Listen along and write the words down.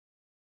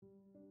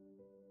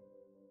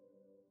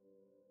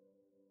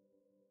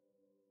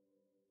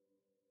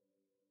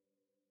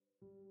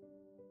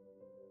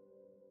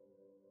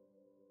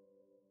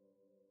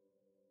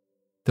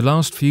The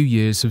last few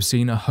years have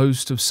seen a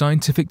host of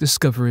scientific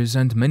discoveries,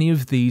 and many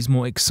of these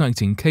more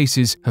exciting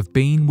cases have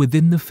been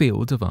within the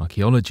field of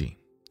archaeology.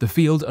 The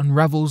field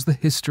unravels the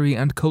history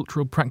and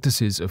cultural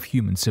practices of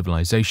human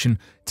civilization,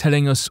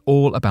 telling us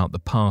all about the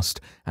past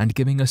and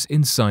giving us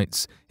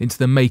insights into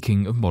the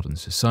making of modern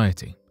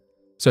society.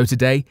 So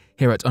today,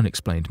 here at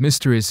Unexplained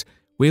Mysteries,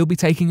 we'll be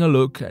taking a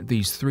look at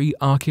these 3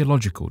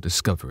 archaeological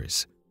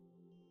discoveries.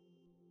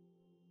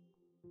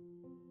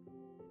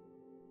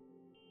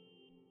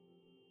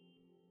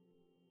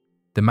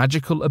 The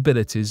magical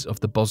abilities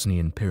of the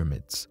Bosnian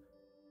Pyramids.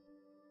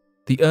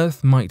 The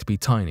Earth might be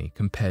tiny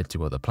compared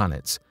to other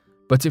planets,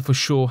 but it for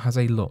sure has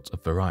a lot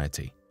of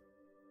variety.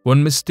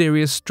 One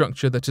mysterious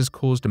structure that has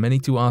caused many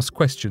to ask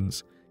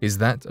questions is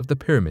that of the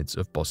Pyramids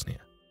of Bosnia.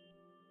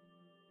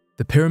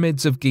 The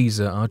Pyramids of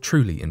Giza are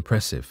truly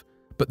impressive,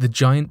 but the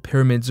giant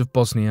Pyramids of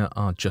Bosnia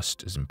are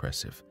just as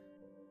impressive.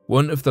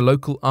 One of the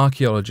local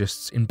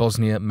archaeologists in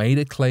Bosnia made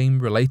a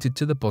claim related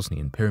to the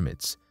Bosnian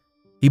Pyramids.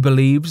 He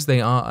believes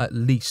they are at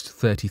least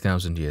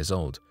 30,000 years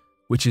old,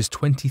 which is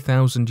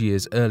 20,000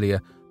 years earlier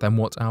than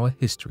what our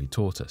history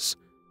taught us.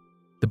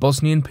 The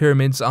Bosnian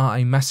Pyramids are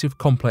a massive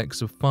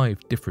complex of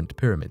 5 different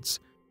pyramids.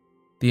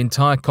 The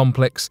entire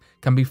complex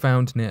can be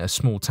found near a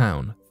small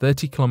town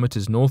 30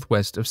 kilometers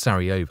northwest of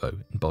Sarajevo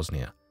in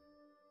Bosnia.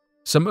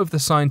 Some of the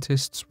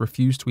scientists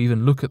refuse to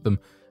even look at them,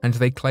 and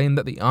they claim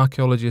that the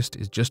archaeologist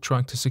is just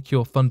trying to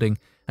secure funding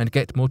and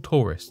get more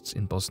tourists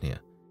in Bosnia.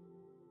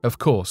 Of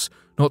course,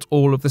 not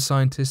all of the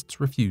scientists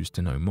refuse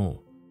to know more.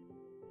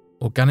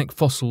 Organic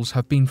fossils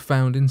have been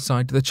found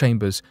inside the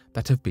chambers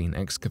that have been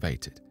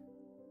excavated.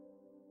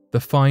 The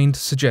find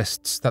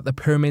suggests that the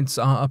pyramids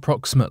are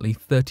approximately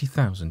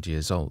 30,000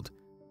 years old.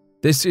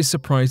 This is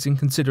surprising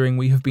considering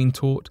we have been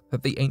taught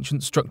that the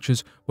ancient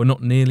structures were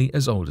not nearly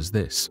as old as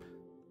this.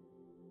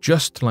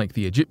 Just like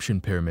the Egyptian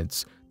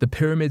pyramids, the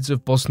Pyramids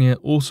of Bosnia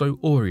also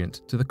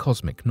orient to the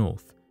cosmic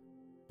north.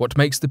 What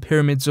makes the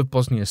Pyramids of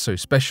Bosnia so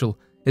special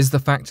is the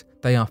fact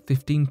they are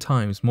 15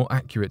 times more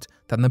accurate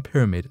than the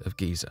Pyramid of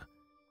Giza.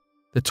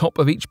 The top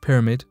of each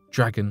pyramid,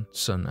 dragon,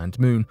 sun and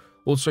moon,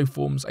 also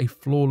forms a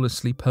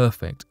flawlessly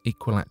perfect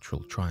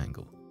equilateral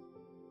triangle.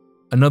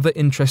 Another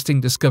interesting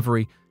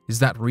discovery is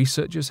that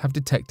researchers have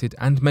detected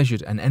and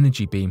measured an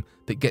energy beam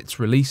that gets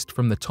released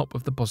from the top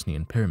of the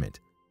Bosnian pyramid.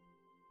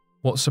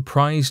 What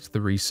surprised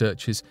the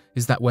researchers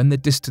is that when the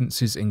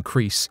distances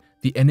increase,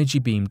 the energy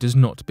beam does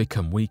not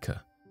become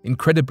weaker.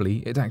 Incredibly,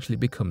 it actually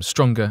becomes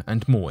stronger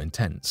and more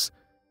intense.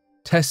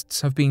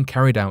 Tests have been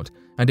carried out,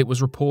 and it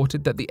was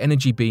reported that the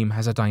energy beam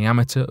has a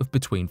diameter of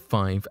between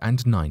 5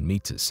 and 9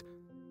 meters.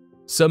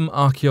 Some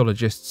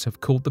archaeologists have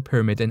called the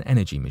pyramid an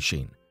energy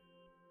machine.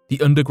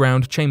 The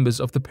underground chambers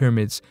of the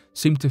pyramids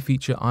seem to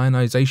feature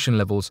ionization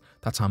levels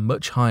that are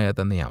much higher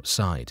than the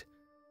outside.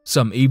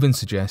 Some even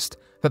suggest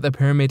that the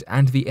pyramid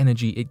and the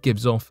energy it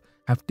gives off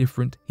have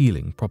different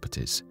healing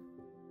properties.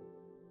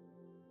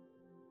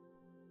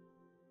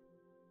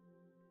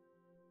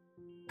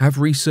 Have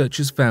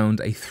researchers found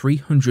a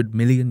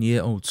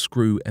 300-million-year-old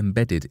screw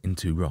embedded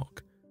into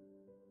rock?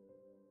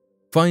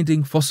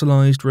 Finding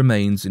fossilized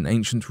remains in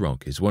ancient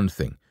rock is one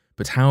thing,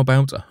 but how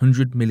about a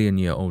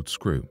 100-million-year-old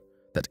screw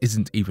that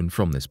isn't even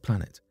from this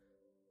planet?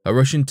 A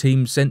Russian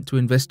team sent to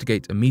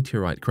investigate a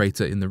meteorite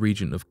crater in the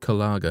region of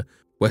Kalaga,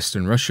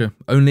 western Russia,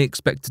 only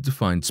expected to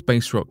find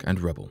space rock and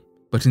rubble,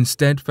 but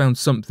instead found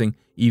something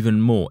even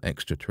more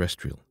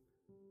extraterrestrial.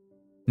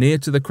 Near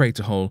to the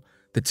crater hole,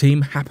 the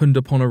team happened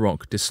upon a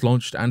rock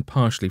dislodged and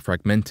partially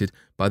fragmented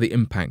by the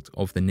impact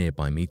of the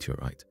nearby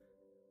meteorite.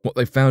 What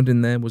they found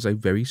in there was a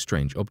very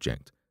strange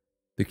object,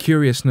 the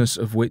curiousness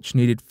of which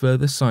needed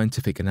further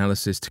scientific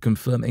analysis to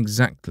confirm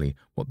exactly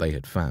what they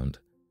had found.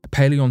 A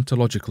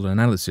paleontological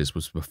analysis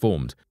was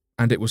performed,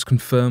 and it was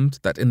confirmed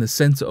that in the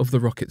center of the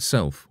rock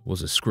itself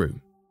was a screw,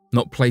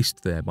 not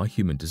placed there by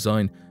human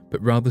design,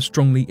 but rather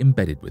strongly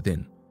embedded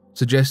within,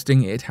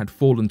 suggesting it had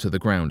fallen to the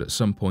ground at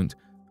some point,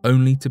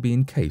 only to be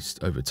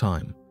encased over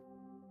time.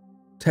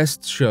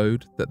 Tests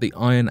showed that the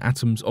iron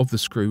atoms of the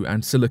screw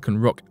and silicon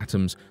rock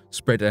atoms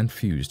spread and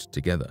fused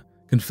together,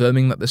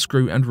 confirming that the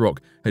screw and rock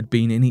had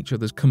been in each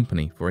other's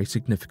company for a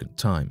significant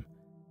time.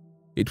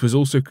 It was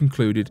also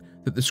concluded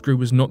that the screw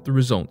was not the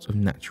result of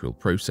natural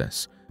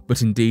process,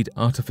 but indeed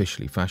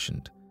artificially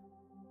fashioned.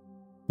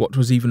 What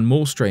was even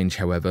more strange,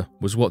 however,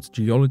 was what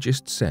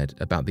geologists said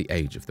about the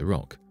age of the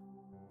rock.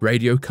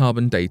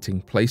 Radiocarbon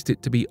dating placed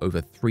it to be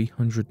over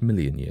 300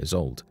 million years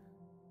old.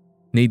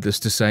 Needless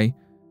to say,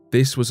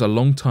 this was a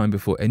long time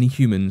before any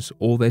humans,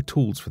 or their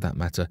tools for that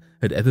matter,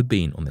 had ever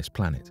been on this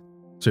planet.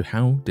 So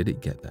how did it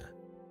get there?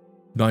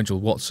 Nigel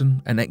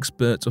Watson, an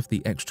expert of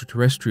the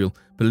extraterrestrial,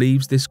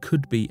 believes this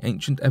could be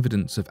ancient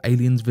evidence of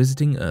aliens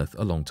visiting Earth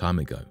a long time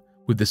ago,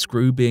 with the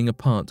screw being a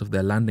part of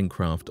their landing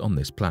craft on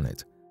this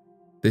planet.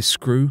 This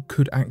screw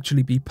could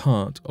actually be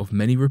part of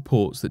many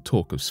reports that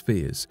talk of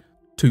spheres,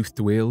 toothed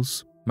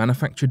wheels,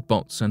 manufactured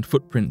bots and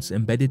footprints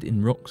embedded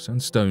in rocks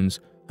and stones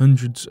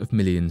hundreds of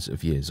millions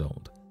of years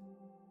old.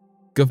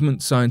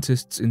 Government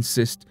scientists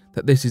insist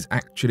that this is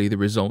actually the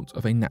result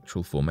of a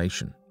natural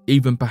formation,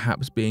 even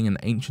perhaps being an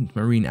ancient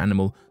marine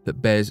animal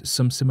that bears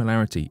some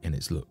similarity in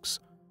its looks.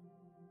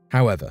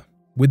 However,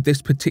 with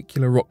this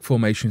particular rock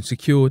formation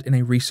secured in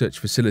a research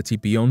facility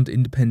beyond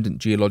independent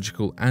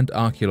geological and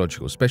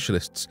archaeological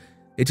specialists,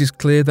 it is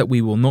clear that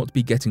we will not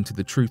be getting to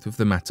the truth of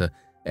the matter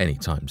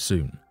anytime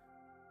soon.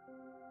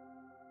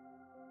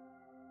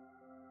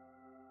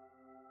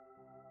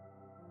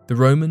 The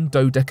Roman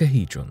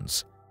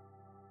dodecahedrons.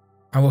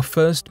 Our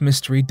first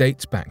mystery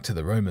dates back to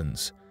the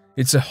Romans.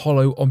 It's a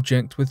hollow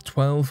object with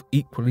 12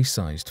 equally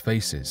sized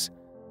faces.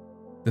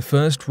 The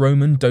first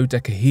Roman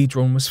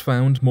dodecahedron was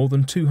found more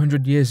than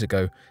 200 years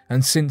ago,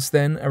 and since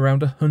then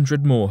around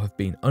 100 more have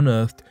been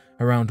unearthed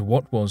around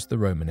what was the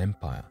Roman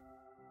Empire.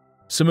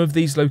 Some of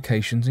these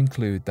locations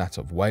include that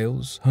of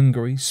Wales,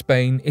 Hungary,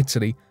 Spain,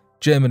 Italy,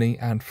 Germany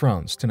and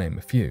France, to name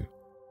a few.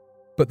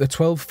 But the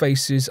 12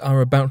 faces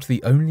are about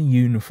the only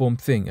uniform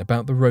thing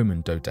about the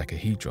Roman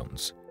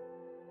dodecahedrons.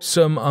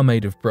 Some are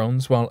made of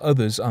bronze while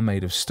others are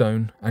made of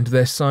stone, and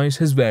their size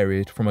has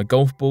varied from a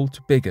golf ball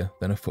to bigger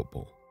than a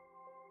football.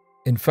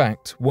 In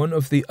fact, one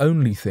of the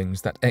only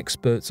things that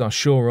experts are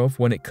sure of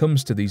when it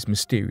comes to these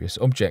mysterious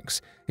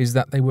objects is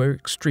that they were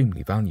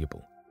extremely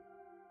valuable.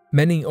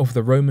 Many of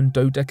the Roman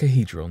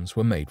dodecahedrons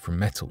were made from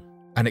metal,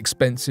 an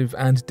expensive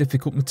and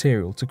difficult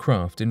material to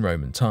craft in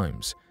Roman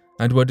times,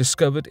 and were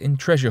discovered in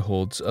treasure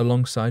hoards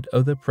alongside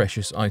other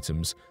precious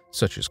items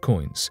such as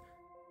coins.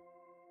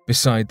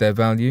 Beside their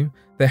value,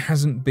 there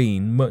hasn't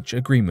been much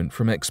agreement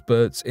from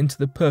experts into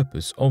the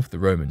purpose of the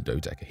Roman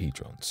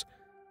dodecahedrons.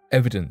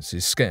 Evidence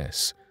is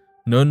scarce.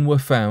 None were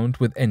found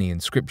with any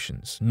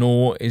inscriptions,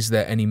 nor is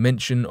there any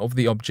mention of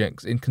the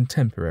objects in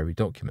contemporary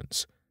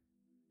documents.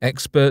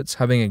 Experts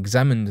having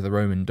examined the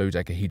Roman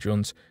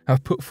dodecahedrons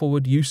have put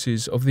forward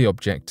uses of the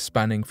object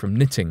spanning from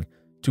knitting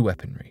to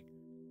weaponry.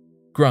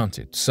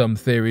 Granted, some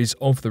theories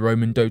of the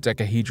Roman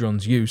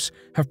dodecahedron's use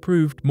have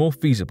proved more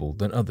feasible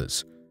than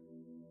others.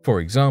 For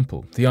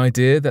example, the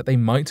idea that they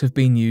might have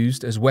been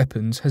used as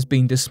weapons has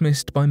been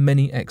dismissed by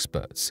many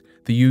experts.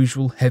 The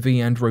usual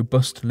heavy and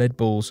robust lead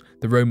balls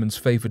the Romans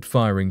favoured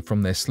firing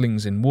from their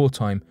slings in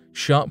wartime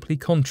sharply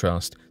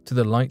contrast to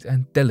the light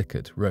and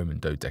delicate Roman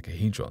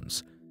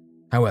dodecahedrons.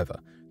 However,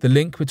 the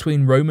link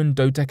between Roman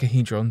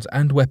dodecahedrons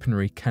and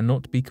weaponry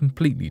cannot be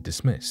completely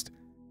dismissed.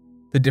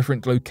 The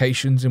different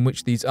locations in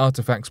which these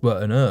artifacts were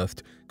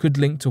unearthed could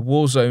link to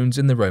war zones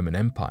in the Roman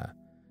Empire.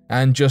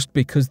 And just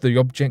because the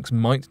objects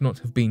might not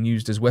have been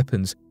used as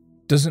weapons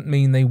doesn't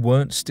mean they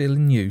weren't still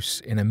in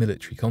use in a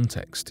military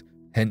context.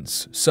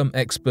 Hence, some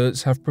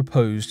experts have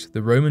proposed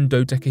the Roman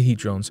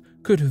dodecahedrons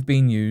could have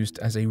been used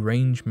as a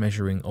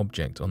range-measuring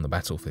object on the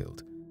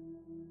battlefield.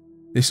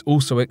 This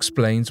also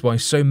explains why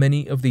so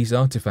many of these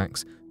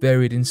artifacts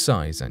varied in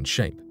size and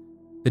shape.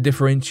 The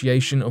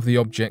differentiation of the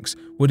objects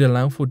would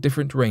allow for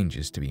different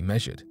ranges to be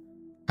measured.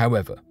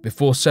 However,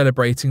 before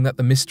celebrating that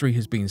the mystery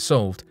has been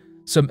solved,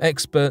 some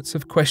experts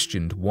have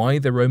questioned why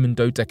the Roman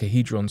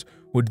dodecahedrons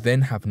would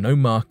then have no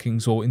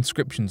markings or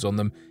inscriptions on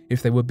them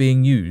if they were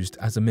being used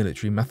as a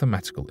military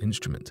mathematical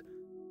instrument.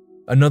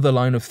 Another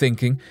line of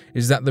thinking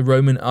is that the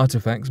Roman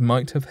artifacts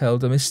might have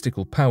held a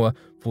mystical power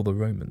for the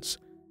Romans.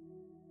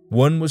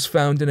 One was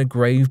found in a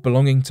grave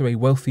belonging to a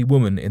wealthy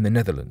woman in the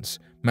Netherlands,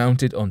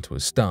 mounted onto a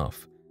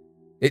staff.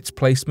 Its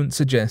placement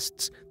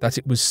suggests that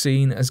it was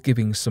seen as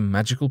giving some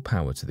magical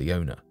power to the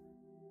owner.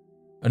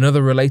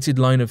 Another related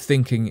line of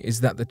thinking is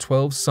that the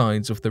 12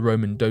 sides of the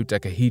Roman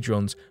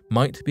dodecahedrons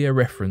might be a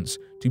reference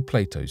to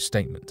Plato's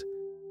statement.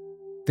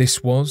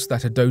 This was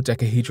that a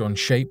dodecahedron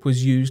shape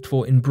was used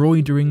for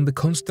embroidering the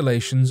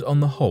constellations on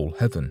the whole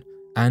heaven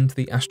and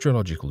the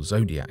astrological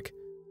zodiac.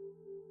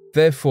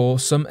 Therefore,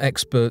 some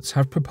experts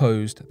have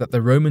proposed that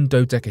the Roman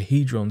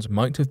dodecahedrons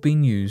might have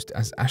been used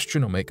as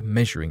astronomic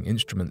measuring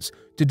instruments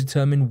to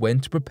determine when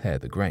to prepare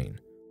the grain.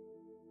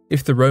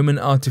 If the Roman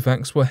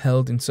artifacts were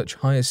held in such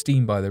high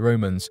esteem by the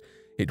Romans,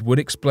 it would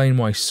explain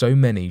why so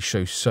many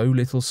show so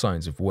little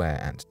signs of wear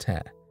and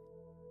tear.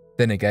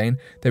 Then again,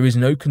 there is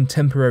no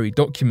contemporary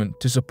document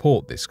to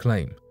support this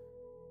claim.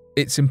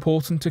 It's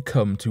important to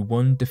come to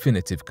one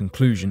definitive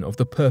conclusion of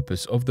the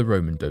purpose of the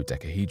Roman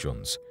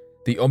dodecahedrons.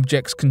 The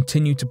objects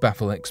continue to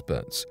baffle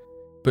experts,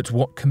 but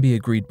what can be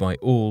agreed by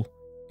all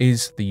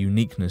is the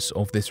uniqueness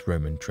of this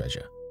Roman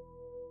treasure.